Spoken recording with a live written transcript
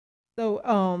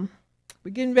So we're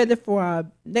getting ready for our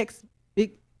next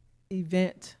big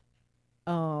event.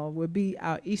 Will be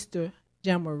our Easter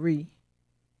Jamboree.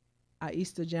 Our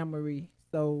Easter Jamboree.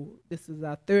 So this is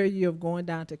our third year of going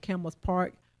down to Campbell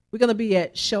Park. We're gonna be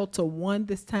at Shelter 1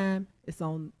 this time. It's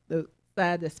on the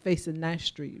side that's facing 9th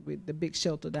Street with the big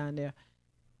shelter down there.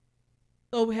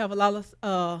 So we have a lot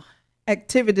of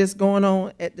activities going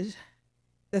on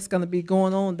that's gonna be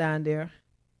going on down there.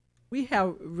 We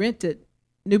have rented,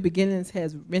 New Beginnings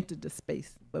has rented the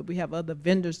space, but we have other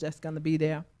vendors that's gonna be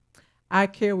there.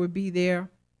 ICARE will be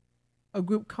there. A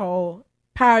group called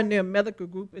Pioneer Medical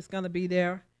Group is gonna be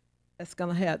there. That's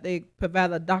gonna have, they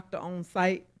provide a doctor on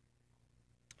site,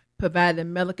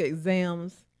 providing medical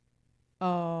exams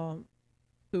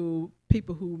to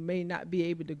people who may not be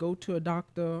able to go to a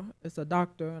doctor. It's a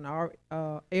doctor and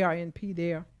ARNP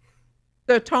there.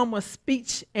 Thomas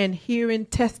Speech and Hearing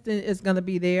Testing is going to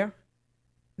be there.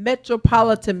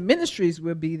 Metropolitan Ministries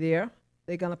will be there.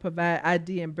 They're going to provide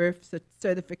ID and birth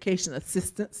certification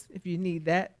assistance if you need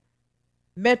that.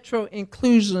 Metro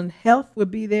Inclusion Health will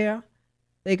be there.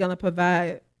 They're going to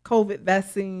provide COVID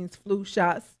vaccines, flu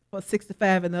shots for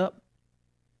 65 and up.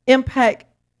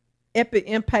 Epic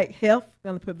Impact Health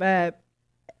going to provide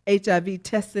HIV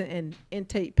testing and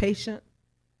intake patient.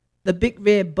 The Big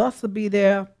Red Bus will be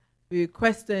there. We're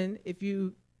requesting if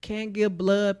you can give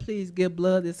blood, please give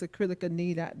blood. It's a critical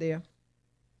need out there.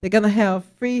 They're going to have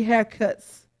free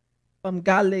haircuts from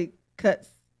Godly Cuts,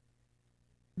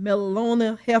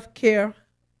 Melona Healthcare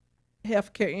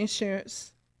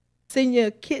Insurance, senior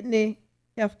kidney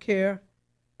healthcare,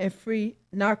 and free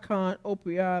narcan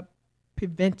opioid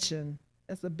prevention.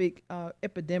 That's a big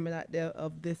epidemic out there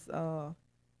of this of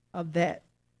that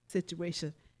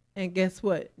situation. And guess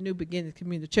what? New Beginnings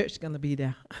Community Church is going to be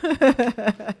there.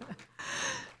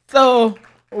 So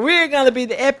we're going to be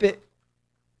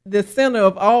the center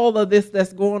of all of this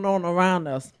that's going on around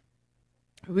us.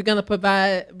 We're going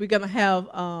to have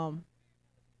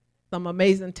some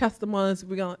amazing testimonies.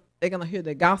 They're going to hear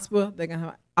the gospel. They're going to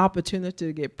have opportunity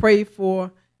to get prayed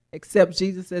for, accept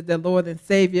Jesus as their Lord and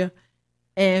Savior.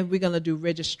 And we're going to do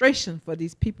registration for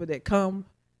these people that come.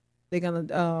 They're going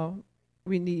to,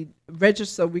 we need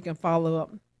register so we can follow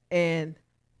up. And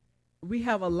we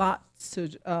have a lot to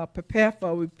prepare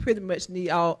for. We pretty much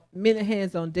need many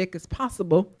hands on deck as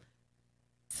possible.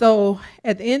 So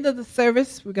at the end of the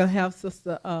service, we're going to have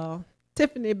Sister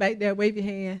Tiffany back there. Wave your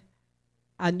hand.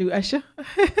 Our new usher.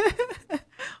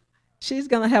 She's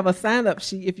going to have a sign-up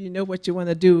sheet if you know what you want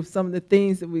to do. Some of the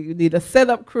things that we need, a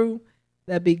setup crew.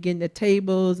 They'll be getting the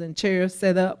tables and chairs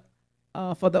set up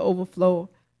for the overflow.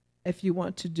 If you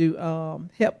want to do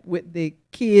help with the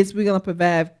kids, we're going to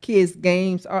provide kids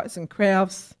games, arts and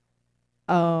crafts.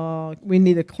 We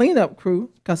need a cleanup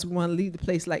crew because we want to leave the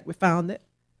place like we found it.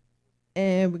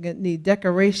 And we're going to need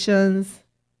decorations.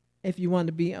 If you want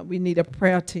to be, we need a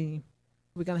prayer team.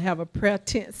 We're going to have a prayer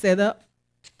tent set up,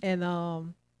 and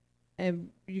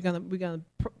we're gonna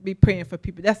be praying for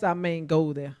people. That's our main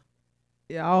goal there.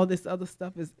 Yeah, all this other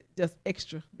stuff is just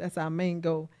extra. That's our main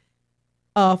goal.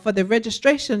 For the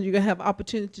registration, you're going to have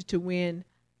opportunity to win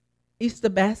Easter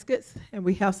baskets, and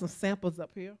we have some samples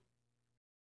up here.